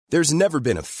There's never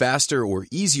been a faster or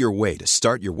easier way to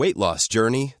start your weight loss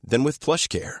journey than with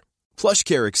PlushCare.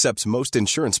 PlushCare accepts most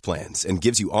insurance plans and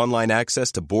gives you online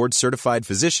access to board-certified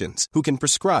physicians who can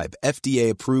prescribe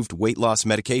FDA-approved weight loss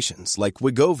medications like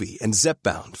Wegovy and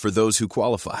Zepbound for those who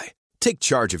qualify. Take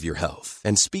charge of your health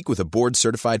and speak with a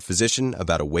board-certified physician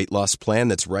about a weight loss plan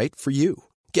that's right for you.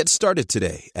 Get started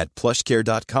today at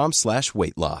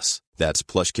plushcare.com/weight loss. That's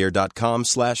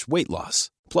plushcare.com/weight loss.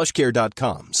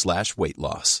 plushcare.com/weight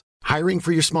loss. Hiring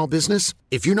for your small business?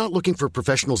 If you're not looking for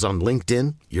professionals on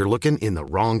LinkedIn, you're looking in the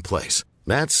wrong place.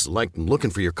 That's like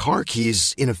looking for your car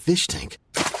keys in a fish tank.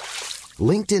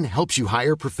 LinkedIn helps you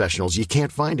hire professionals you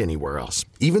can't find anywhere else,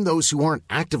 even those who aren't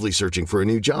actively searching for a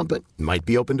new job but might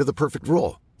be open to the perfect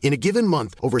role. In a given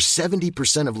month, over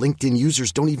 70% of LinkedIn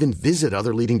users don't even visit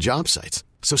other leading job sites.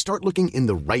 So start looking in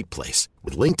the right place.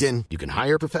 With LinkedIn, you can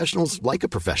hire professionals like a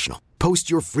professional. Post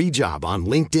your free job on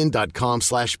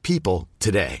linkedin.com/people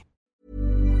today.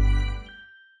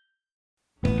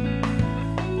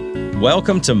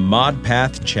 Welcome to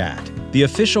ModPath Chat, the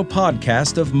official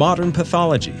podcast of modern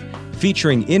pathology,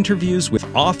 featuring interviews with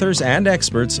authors and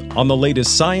experts on the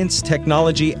latest science,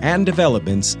 technology, and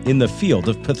developments in the field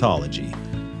of pathology.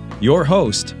 Your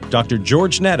host, Dr.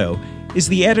 George Netto, is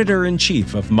the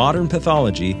editor-in-chief of Modern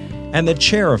Pathology and the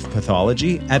chair of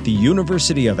pathology at the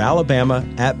University of Alabama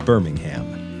at Birmingham.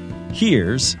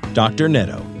 Here's Dr.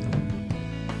 Netto.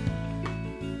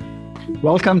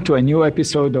 Welcome to a new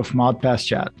episode of ModPath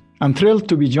Chat. I'm thrilled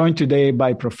to be joined today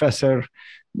by Professor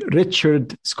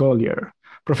Richard Scolyer.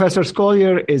 Professor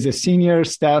Scolyer is a senior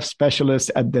staff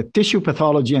specialist at the Tissue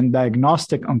Pathology and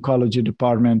Diagnostic Oncology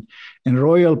Department in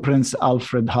Royal Prince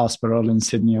Alfred Hospital in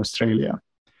Sydney, Australia.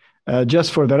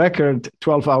 Just for the record,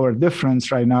 12-hour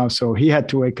difference right now, so he had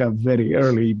to wake up very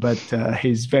early, but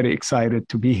he's very excited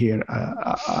to be here,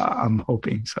 I'm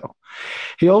hoping so.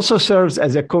 He also serves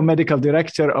as a co-medical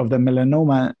director of the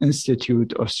Melanoma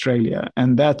Institute Australia,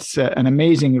 and that's an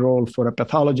amazing role for a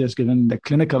pathologist given the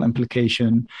clinical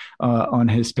implication on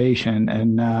his patient.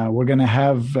 And we're going to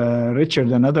have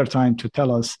Richard another time to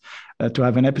tell us, to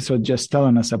have an episode just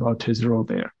telling us about his role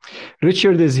there.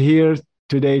 Richard is here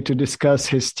today to discuss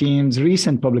his team's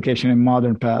recent publication in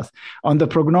Modern Path on the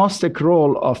prognostic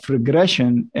role of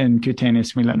regression in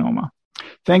cutaneous melanoma.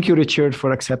 Thank you, Richard,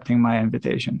 for accepting my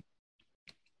invitation.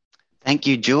 Thank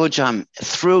you, George. I'm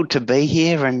thrilled to be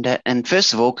here. And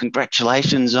first of all,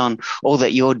 congratulations on all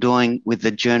that you're doing with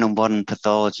the journal Modern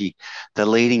Pathology, the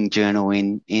leading journal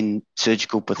in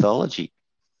surgical pathology.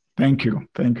 Thank you.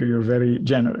 Thank you. You're very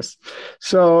generous.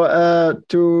 So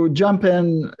to jump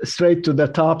in straight to the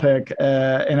topic,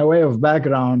 in a way of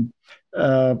background,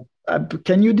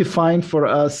 can you define for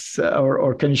us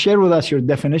or can you share with us your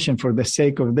definition for the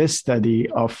sake of this study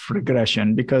of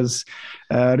regression? Because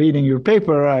reading your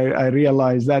paper, I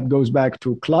realized that goes back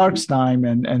to Clark's time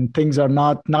and things are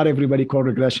not everybody called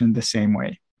regression the same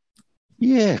way.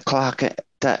 Yeah, Clark,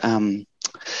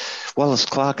 Wallace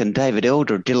Clark and David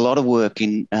Elder did a lot of work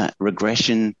in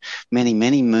regression many,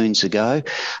 many moons ago.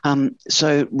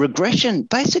 So regression,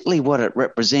 basically what it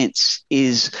represents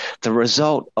is the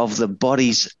result of the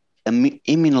body's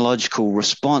immunological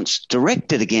response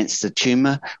directed against the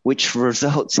tumor, which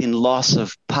results in loss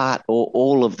of part or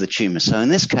all of the tumor. So in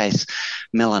this case,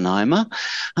 melanoma,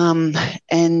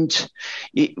 and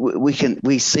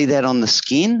we see that on the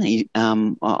skin,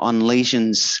 on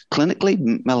lesions clinically,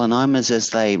 melanomas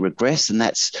as they regress, and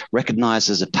that's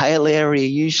recognized as a pale area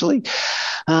usually.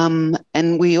 And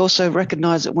we also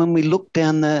recognize it when we look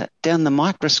down the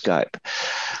microscope.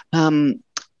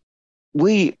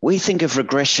 We think of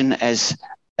regression as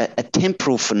a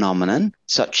temporal phenomenon,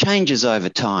 so it changes over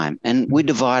time, and we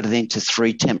divide it into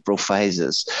three temporal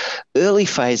phases. Early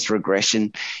phase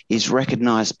regression is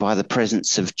recognized by the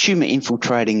presence of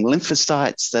tumor-infiltrating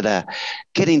lymphocytes that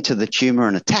get into the tumor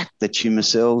and attack the tumor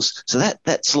cells. So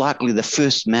that's likely the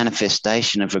first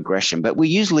manifestation of regression, but we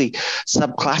usually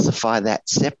subclassify that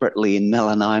separately in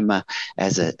melanoma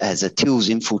as a TILS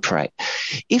infiltrate.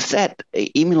 If that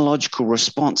immunological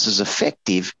response is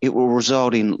effective, it will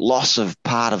result in loss of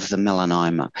part of the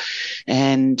melanoma.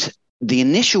 And the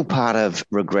initial part of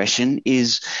regression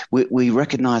is we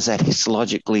recognize that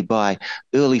histologically by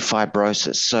early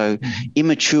fibrosis. So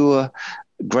immature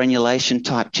granulation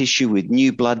type tissue with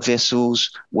new blood vessels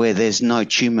where there's no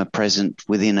tumor present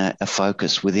within a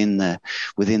focus within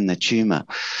the tumor.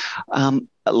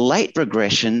 late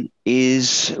regression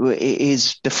is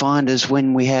defined as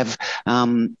when we have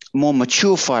more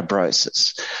mature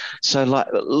fibrosis. So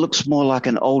it looks more like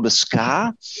an older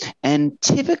scar. And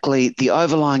typically the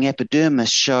overlying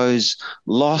epidermis shows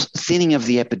thinning of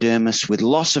the epidermis with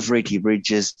loss of reedy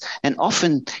ridges, and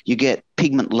often you get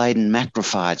pigment-laden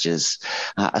macrophages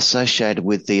associated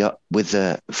with the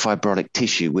fibrotic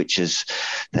tissue, which is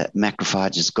that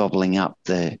macrophages gobbling up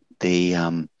the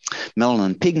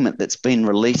melanin pigment that's been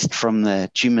released from the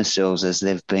tumour cells as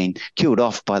they've been killed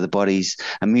off by the body's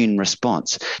immune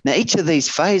response. Now, each of these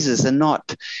phases are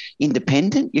not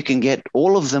independent. You can get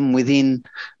all of them within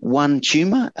one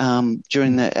tumour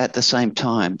at the same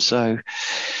time. So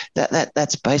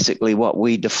that's basically what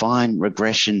we define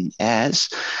regression as.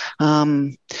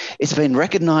 It's been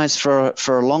recognised for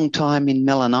a long time in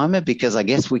melanoma because I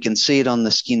guess we can see it on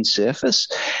the skin surface,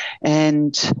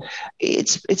 and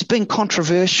it's been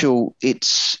controversial,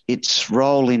 its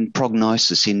role in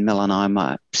prognosis in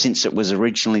melanoma since it was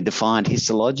originally defined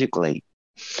histologically.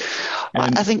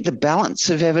 I think the balance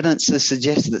of evidence has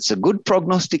suggested it's a good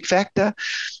prognostic factor.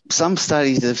 Some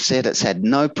studies have said it's had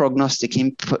no prognostic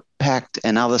impact,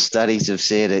 and other studies have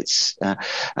said it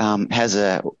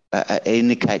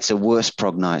indicates a worse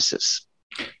prognosis.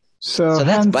 So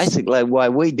that's basically why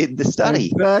we did the study.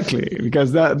 Exactly,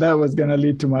 because that was going to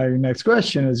lead to my next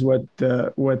question: is what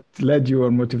led you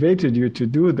or motivated you to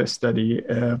do the study,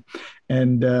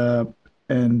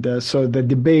 so the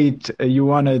debate, you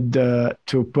wanted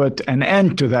to put an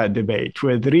end to that debate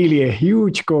with really a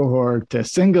huge cohort, a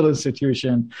single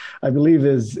institution, I believe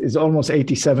is almost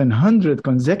 8,700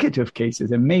 consecutive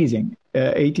cases, amazing,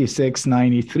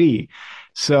 8693.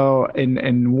 So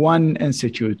in one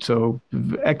institute, so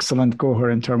excellent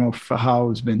cohort in terms of how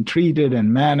it's been treated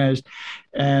and managed.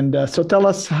 And so tell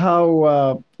us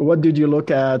what did you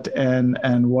look at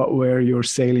and what were your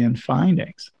salient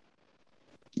findings?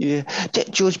 Yeah,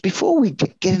 George, before we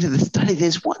get into the study,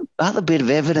 there's one other bit of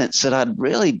evidence that I'd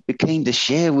really be keen to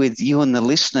share with you and the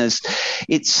listeners.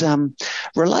 It's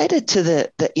related to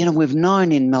we've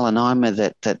known in melanoma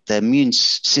that the immune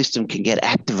system can get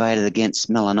activated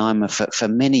against melanoma for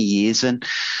many years. And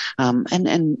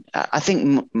I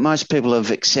think most people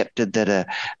have accepted that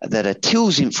a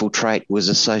TILS infiltrate was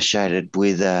associated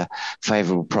with a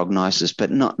favourable prognosis, but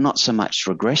not so much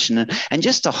regression. And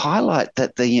just to highlight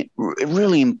that the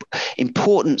really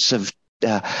importance of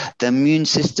the immune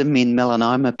system in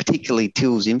melanoma, particularly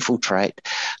TILS infiltrate.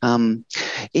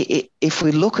 If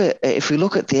we look at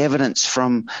the evidence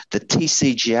from the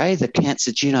TCGA, the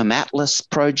Cancer Genome Atlas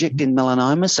project in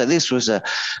melanoma, so this was a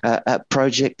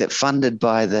project that funded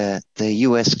by the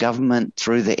US government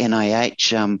through the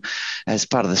NIH as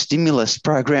part of the stimulus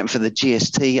program for the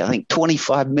GST. I think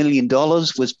 $25 million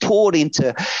was poured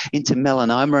into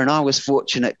melanoma, and I was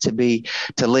fortunate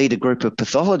to lead a group of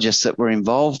pathologists that were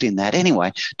involved in that. Anyway,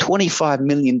 $25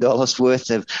 million worth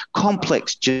of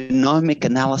complex genomic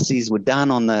analyses were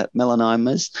done on the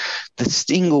melanomas. The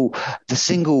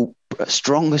single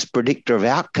strongest predictor of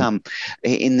outcome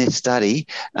in this study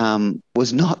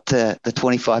was not the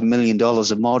 $25 million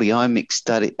of multi-omic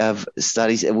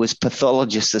studies. It was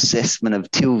pathologist assessment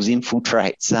of TILS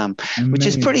infiltrates, which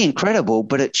is pretty incredible,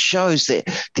 but it shows the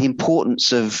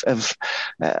importance of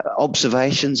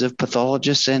observations of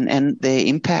pathologists and their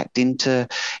impact into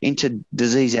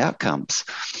disease outcomes.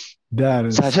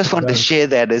 So I just wanted to share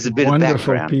that as a bit of background.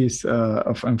 Wonderful piece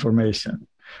of information.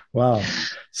 Wow.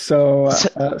 So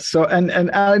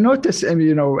I noticed, and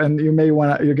you're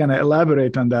going to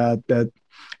elaborate on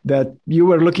that you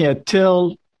were looking at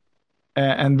TIL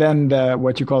and then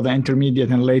what you call the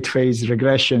intermediate and late phase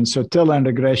regression. So TIL and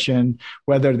regression,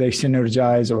 whether they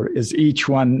synergize or is each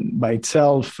one by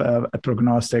itself a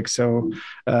prognostic. So,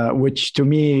 which to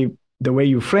me, the way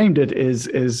you framed it is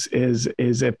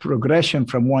a progression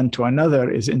from one to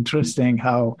another is interesting.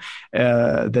 How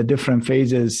the different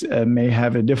phases may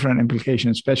have a different implication,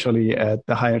 especially at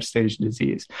the higher stage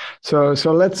disease. So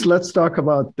let's talk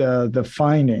about the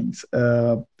findings.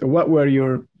 What were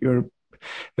your?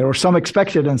 There were some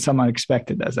expected and some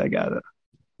unexpected, as I gather.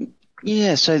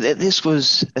 Yeah, so this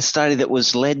was a study that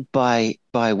was led by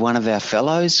one of our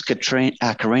fellows, Karina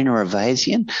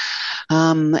Avasian.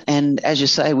 And as you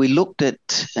say, we looked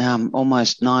at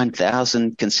almost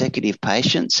 9,000 consecutive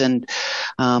patients, and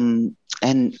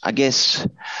I guess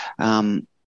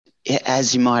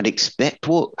as you might expect,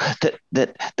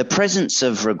 that the presence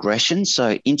of regression,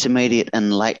 so intermediate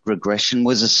and late regression,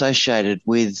 was associated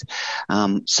with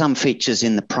some features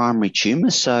in the primary tumour,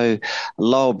 so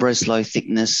lower Breslow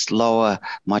thickness, lower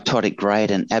mitotic grade,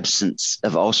 and absence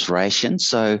of ulceration.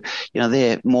 So,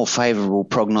 they're more favourable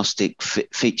prognostic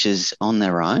features on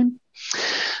their own.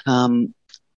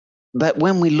 But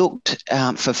when we looked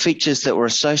for features that were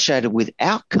associated with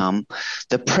outcome,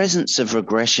 the presence of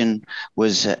regression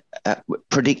was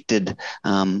predicted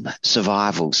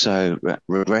survival. So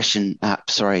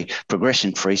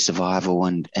progression-free survival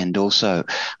and also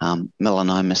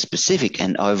melanoma-specific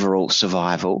and overall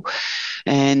survival.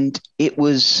 And it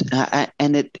was,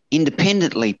 and it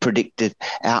independently predicted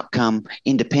outcome,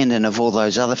 independent of all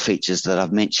those other features that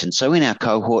I've mentioned. So in our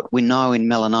cohort, we know in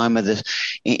melanoma that,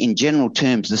 in general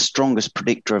terms, the strongest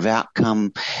predictor of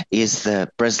outcome is the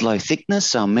Breslow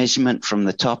thickness, so a measurement from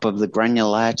the top of the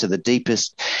granular layer to the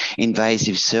deepest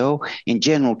invasive cell. In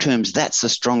general terms, that's the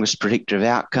strongest predictor of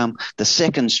outcome. The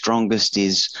second strongest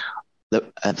is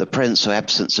the presence or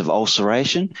absence of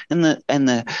ulceration, and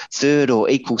the third or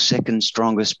equal second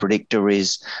strongest predictor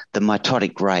is the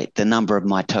mitotic rate, the number of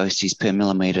mitoses per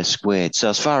millimeter squared. So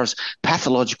as far as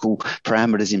pathological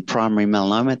parameters in primary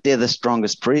melanoma, they're the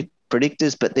strongest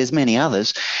predictors, but there's many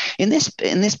others. In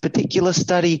this particular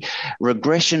study,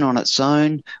 regression on its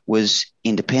own was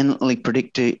independently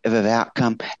predictive of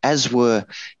outcome, as were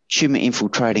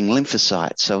tumor-infiltrating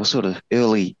lymphocytes, so sort of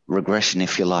early regression,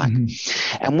 if you like.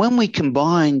 Mm-hmm. And when we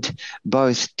combined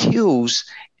both TILs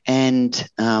and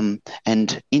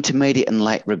intermediate and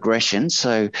late regression,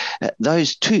 so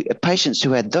those two patients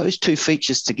who had those two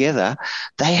features together,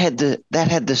 that had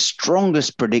the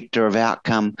strongest predictor of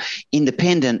outcome,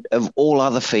 independent of all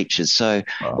other features. So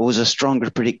Wow. It was a stronger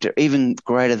predictor, even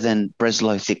greater than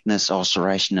Breslow thickness,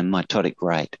 ulceration, and mitotic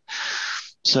rate.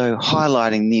 So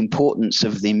highlighting the importance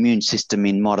of the immune system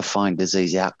in modifying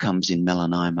disease outcomes in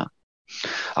melanoma.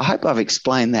 I hope I've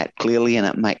explained that clearly and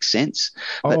it makes sense.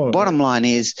 But bottom line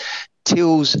is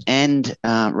TILs and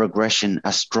regression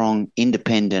are strong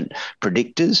independent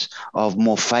predictors of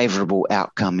more favorable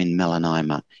outcome in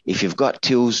melanoma. If you've got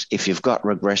TILs, if you've got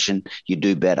regression, you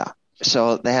do better.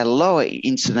 So they had a lower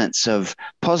incidence of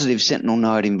positive sentinel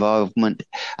node involvement,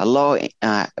 a lower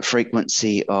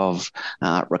frequency of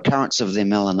recurrence of their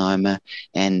melanoma,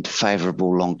 and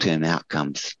favorable long-term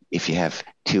outcomes if you have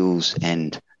TILs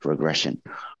and regression.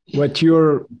 What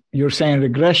you're saying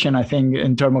regression, I think,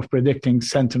 in terms of predicting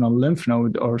sentinel lymph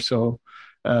node or so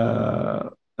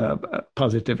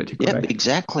positivity, correct? Yep,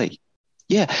 exactly.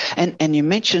 Yeah, and you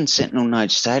mentioned sentinel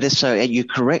node status, so you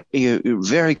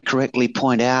very correctly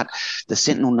point out the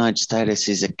sentinel node status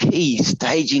is a key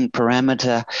staging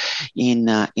parameter in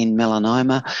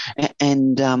melanoma,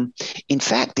 and in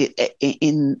fact,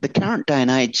 in the current day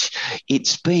and age,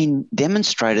 it's been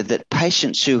demonstrated that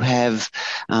patients who have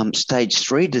stage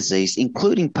 3 disease,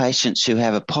 including patients who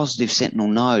have a positive sentinel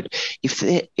node,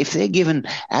 if they're given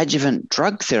adjuvant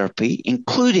drug therapy,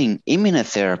 including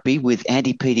immunotherapy with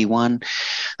anti-PD-1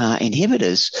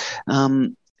 inhibitors,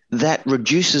 that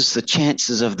reduces the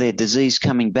chances of their disease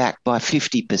coming back by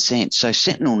 50%. So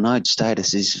sentinel node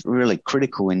status is really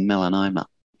critical in melanoma.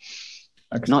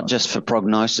 Excellent. Not just for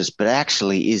prognosis, but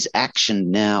actually is actioned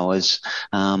now as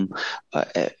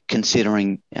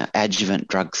considering adjuvant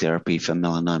drug therapy for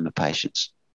melanoma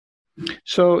patients.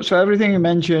 So everything you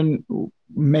mentioned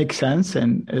makes sense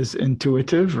and is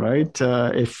intuitive, right?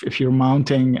 If you're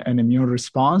mounting an immune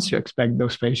response, you expect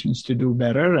those patients to do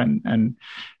better, and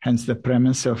hence the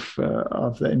premise of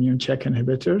the immune check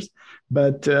inhibitors.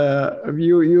 But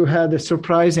you had a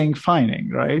surprising finding,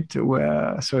 right?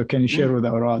 So can you share with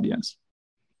our audience?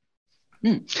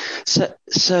 So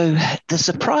the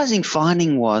surprising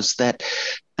finding was that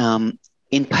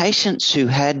in patients who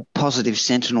had positive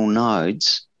sentinel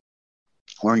nodes,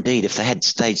 or indeed if they had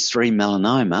stage 3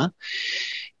 melanoma,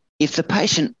 if the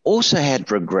patient also had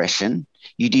regression,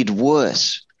 you did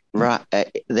worse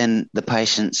than the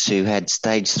patients who had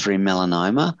stage 3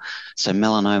 melanoma, so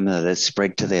melanoma that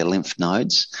spread to their lymph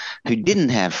nodes, who didn't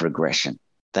have regression.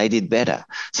 They did better.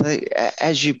 So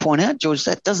as you point out, George,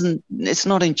 it's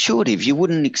not intuitive. You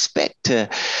wouldn't expect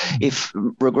if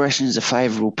regression is a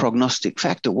favorable prognostic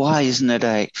factor, why isn't it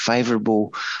a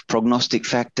favorable prognostic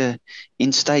factor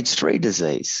in stage 3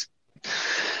 disease?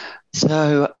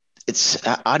 So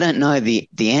I don't know the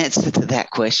answer to that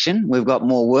question. We've got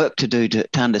more work to do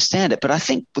to understand it, but I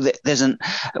think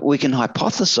we can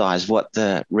hypothesize what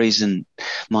the reason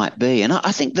might be. And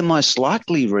I think the most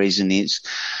likely reason is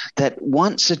that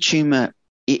once a tumor,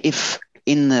 if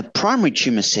in the primary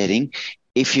tumor setting,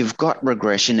 if you've got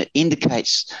regression, it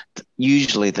indicates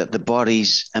usually that the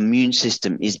body's immune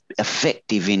system is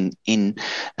effective in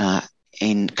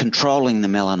controlling the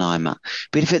melanoma.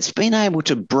 But if it's been able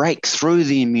to break through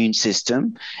the immune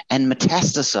system and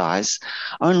metastasize,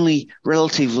 only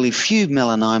relatively few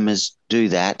melanomas do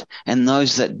that, and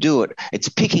those that do it, it's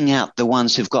picking out the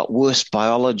ones who've got worse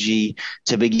biology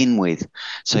to begin with.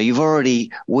 So you've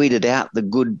already weeded out the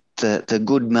good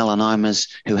melanomas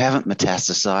who haven't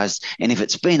metastasized, and if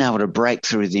it's been able to break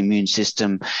through the immune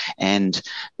system and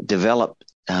develop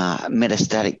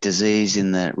metastatic disease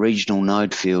in the regional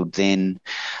node field, then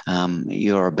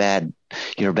you're a bad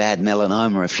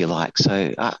melanoma, if you like.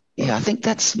 So I think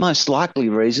that's the most likely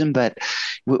reason, but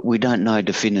we don't know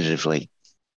definitively.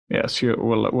 Yes,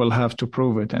 we'll have to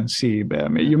prove it and see. But, I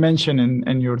mean, you mentioned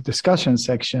in your discussion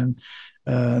section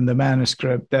in the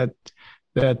manuscript that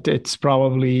it's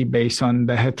probably based on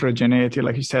the heterogeneity.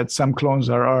 Like you said, some clones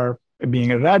are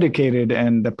being eradicated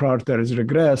and the part that is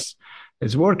regressed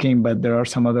is working, but there are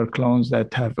some other clones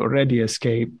that have already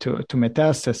escaped to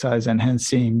metastasize, and hence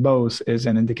seeing both is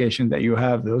an indication that you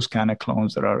have those kind of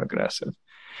clones that are aggressive.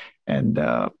 And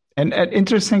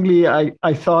interestingly,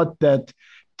 I thought that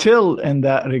TIL in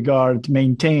that regard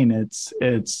maintain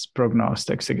its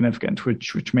prognostic significance,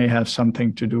 which may have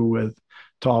something to do with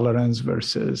tolerance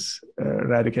versus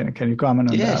eradicating. Can you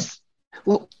comment on that?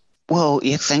 Well,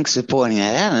 yeah, thanks for pointing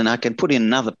that out. And I can put in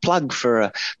another plug for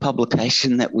a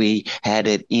publication that we had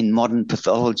in Modern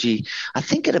Pathology, I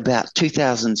think at about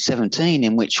 2017,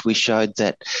 in which we showed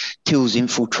that TIL's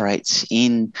infiltrates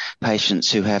in patients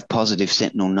who have positive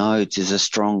sentinel nodes is a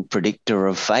strong predictor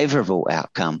of favorable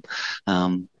outcome.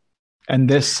 And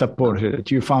this supported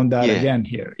it. You found that again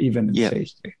here, even in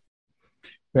phase 3.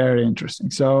 Very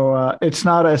interesting. So it's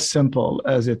not as simple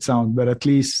as it sounds, but at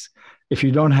least if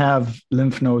you don't have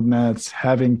lymph node mets,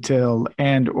 having TIL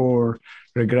and or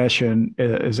regression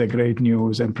is a great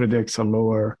news and predicts a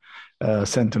lower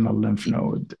sentinel lymph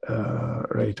node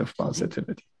rate of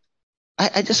positivity.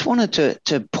 I just wanted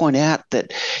to point out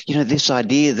that, this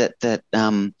idea that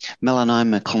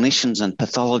melanoma clinicians and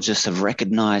pathologists have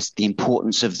recognized the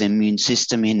importance of the immune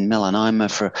system in melanoma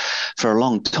for a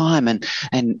long time,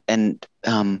 and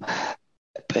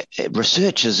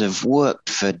researchers have worked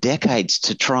for decades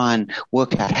to try and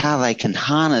work out how they can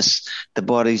harness the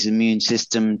body's immune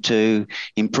system to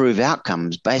improve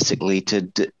outcomes, basically to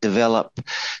develop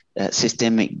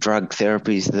systemic drug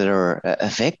therapies that are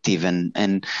effective.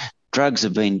 And drugs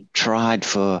have been tried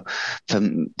for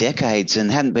decades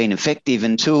and hadn't been effective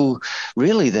until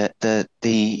really the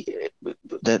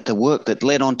work that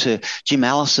led on to Jim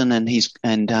Allison and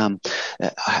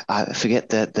I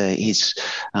forget his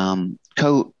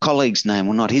colleague's name,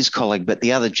 well, not his colleague, but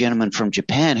the other gentleman from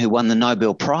Japan who won the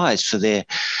Nobel Prize for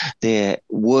their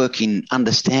work in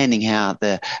understanding how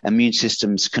the immune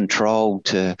system's controlled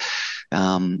to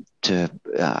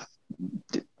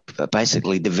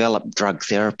basically develop drug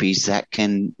therapies that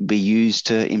can be used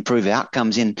to improve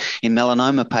outcomes in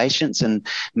melanoma patients. And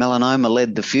melanoma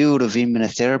led the field of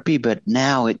immunotherapy, but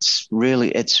now it's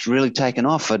really taken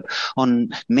off on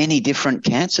many different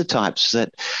cancer types.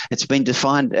 That it's been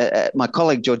defined. My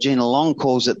colleague Georgina Long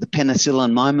calls it the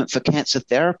penicillin moment for cancer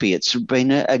therapy. It's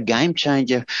been a game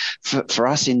changer for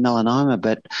us in melanoma,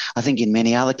 but I think in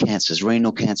many other cancers,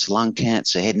 renal cancer, lung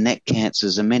cancer, head and neck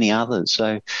cancers, and many others.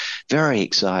 So very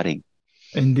exciting.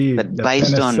 Indeed, but the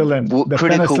based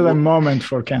penicillin moment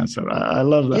for cancer. I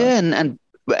love that. Yeah,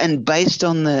 and based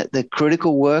on the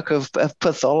critical work of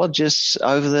pathologists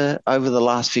over the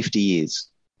last 50 years.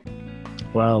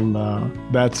 Well,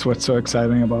 that's what's so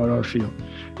exciting about our field.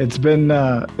 It's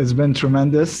been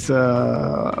tremendous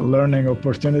learning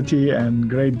opportunity and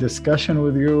great discussion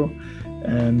with you.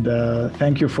 And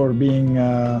thank you for being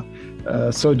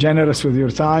so generous with your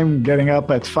time, getting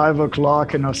up at 5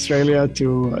 o'clock in Australia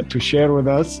to share with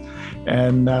us.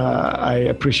 And I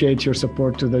appreciate your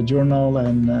support to the journal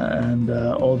and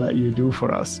all that you do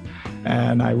for us.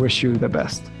 And I wish you the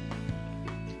best.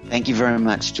 Thank you very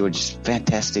much, George. It's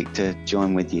fantastic to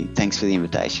join with you. Thanks for the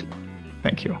invitation.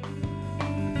 Thank you.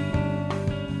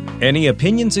 Any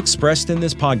opinions expressed in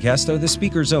this podcast are the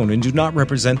speaker's own and do not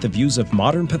represent the views of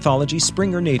Modern Pathology,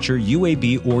 Springer Nature,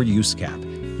 UAB, or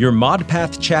USCAP. Your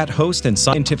ModPath Chat host and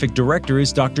scientific director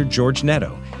is Dr. George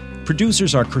Netto.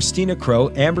 Producers are Christina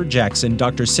Crow, Amber Jackson,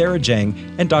 Dr. Sarah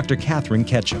Jang, and Dr. Catherine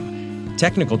Ketchum.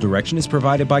 Technical direction is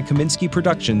provided by Kaminsky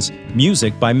Productions,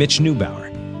 music by Mitch Neubauer.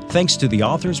 Thanks to the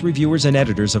authors, reviewers, and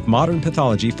editors of Modern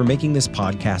Pathology for making this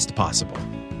podcast possible.